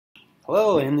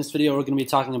Hello, in this video we're going to be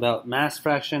talking about mass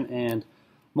fraction and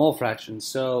mole fraction.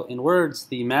 So in words,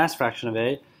 the mass fraction of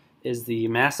A is the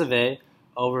mass of A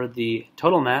over the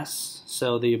total mass.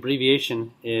 So the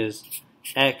abbreviation is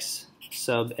X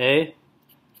sub A.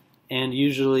 And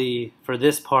usually for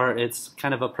this part it's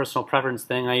kind of a personal preference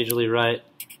thing. I usually write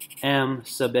M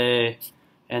sub A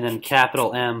and then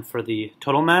capital M for the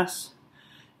total mass.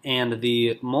 And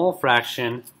the mole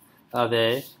fraction of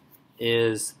A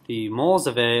is the moles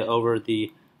of A over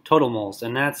the total moles,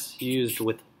 and that's used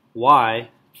with Y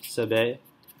sub A.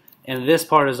 And this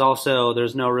part is also,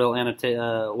 there's no real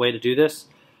way to do this.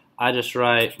 I just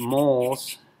write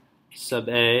moles sub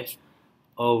A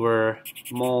over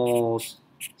moles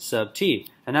sub T,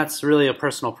 and that's really a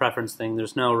personal preference thing.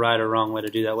 There's no right or wrong way to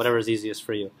do that, whatever is easiest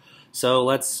for you. So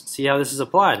let's see how this is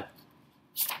applied.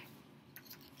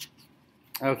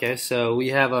 Okay, so we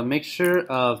have a mixture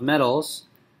of metals.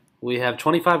 We have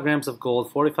 25 grams of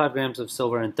gold, 45 grams of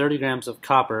silver, and 30 grams of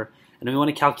copper. And we want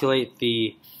to calculate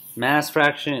the mass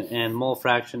fraction and mole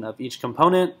fraction of each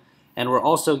component. And we're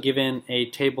also given a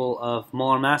table of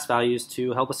molar mass values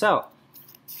to help us out.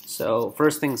 So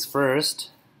first things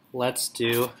first, let's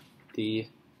do the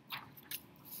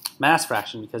mass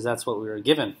fraction because that's what we were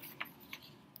given.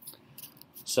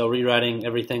 So rewriting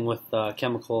everything with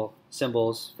chemical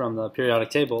symbols from the periodic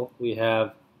table, we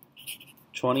have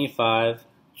 25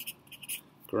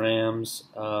 grams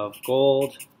of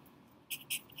gold,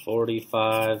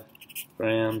 45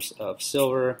 grams of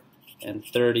silver, and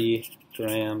 30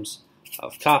 grams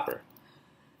of copper.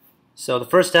 So the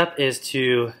first step is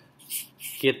to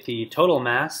get the total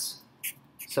mass.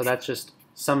 So that's just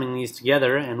summing these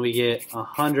together, and we get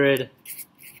 100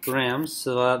 grams.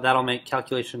 So that'll make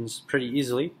calculations pretty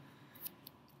easily.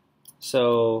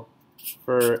 So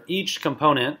for each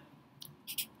component,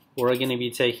 we're going to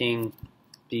be taking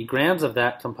the grams of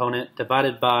that component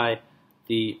divided by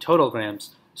the total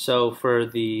grams. So for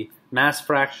the mass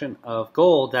fraction of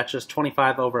gold, that's just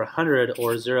 25 over 100,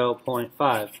 or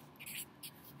 0.5.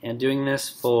 And doing this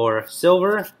for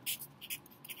silver,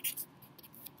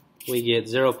 we get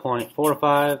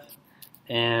 0.45,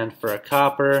 and for a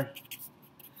copper,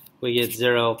 we get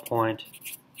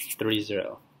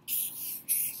 0.30.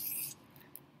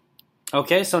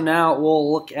 Okay, so now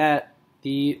we'll look at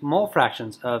the mole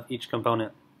fractions of each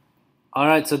component.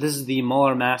 Alright, so this is the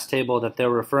molar mass table that they're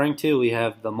referring to. We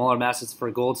have the molar masses for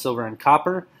gold, silver, and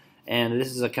copper, and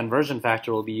this is a conversion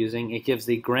factor we'll be using. It gives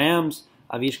the grams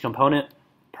of each component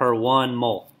per 1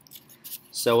 mole.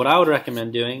 So what I would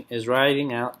recommend doing is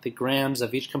writing out the grams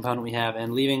of each component we have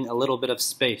and leaving a little bit of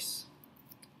space.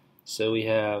 So we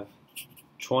have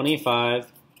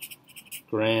 25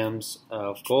 grams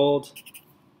of gold,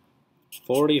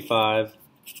 45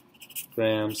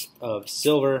 grams of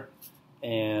silver,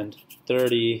 and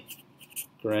 30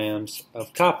 grams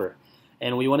of copper.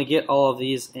 And we want to get all of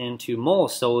these into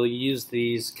moles, so we'll use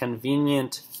these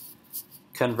convenient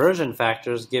conversion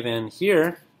factors given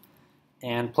here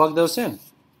and plug those in.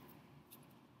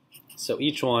 So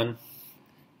each one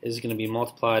is going to be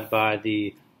multiplied by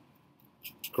the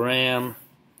gram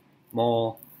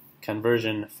mole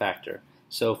conversion factor.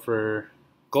 So for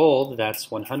gold, that's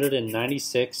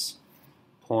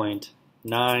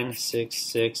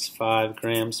 196.9665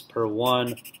 grams per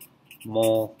 1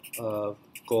 mole of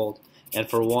gold. And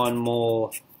for 1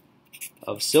 mole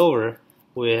of silver,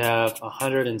 we have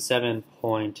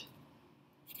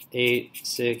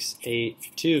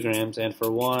 107.8682 grams. And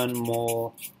for 1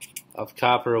 mole of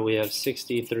copper, we have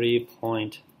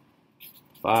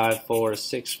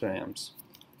 63.546 grams.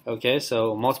 Okay,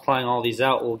 so multiplying all these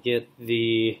out, we'll get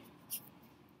the,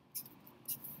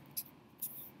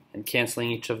 and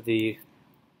canceling each of the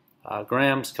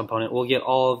grams component, we'll get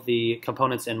all of the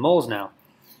components in moles now.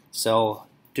 So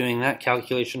doing that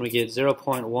calculation, we get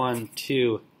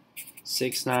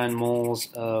 0.1269 moles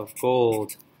of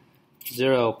gold,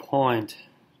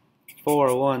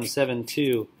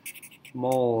 0.4172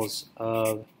 moles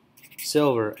of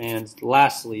silver, and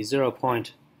lastly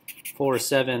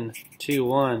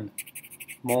 0.4721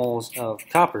 moles of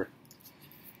copper.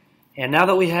 And now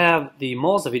that we have the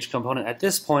moles of each component, at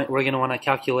this point we're going to want to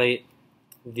calculate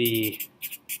the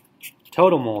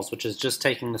total moles, which is just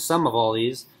taking the sum of all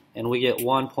these, and we get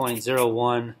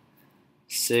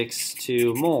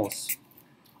 1.0162 moles.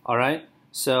 Alright,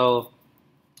 so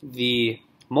the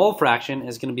mole fraction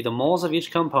is going to be the moles of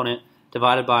each component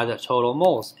divided by the total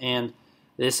moles. And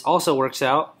this also works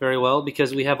out very well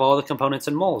because we have all the components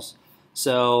in moles.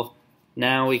 So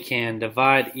now we can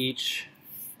divide each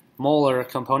molar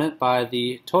component by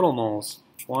the total moles.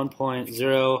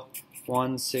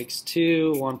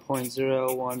 1.0162,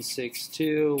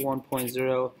 1.0162,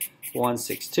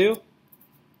 1.0162.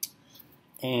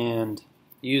 and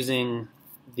using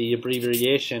the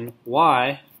abbreviation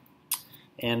Y,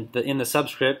 and in the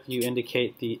subscript you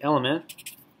indicate the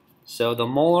element. So the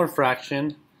molar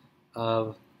fraction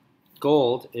of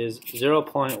gold is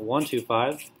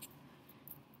 0.125.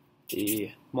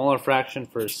 The molar fraction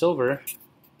for silver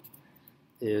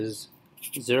is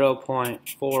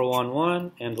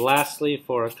 0.411, and lastly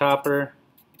for copper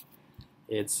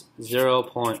it's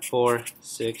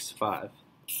 0.465.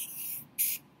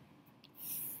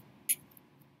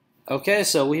 Okay,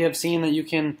 so we have seen that you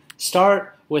can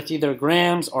start with either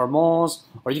grams or moles,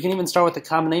 or you can even start with a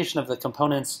combination of the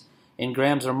components in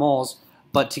grams or moles.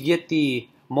 But to get the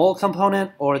mole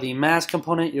component or the mass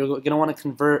component, you're going to want to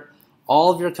convert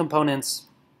all of your components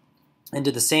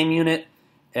into the same unit,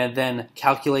 and then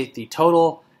calculate the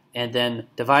total, and then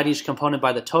divide each component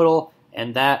by the total,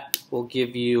 and that will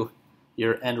give you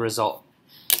your end result.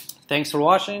 Thanks for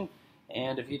watching,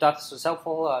 and if you thought this was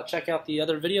helpful, check out the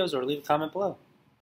other videos or leave a comment below.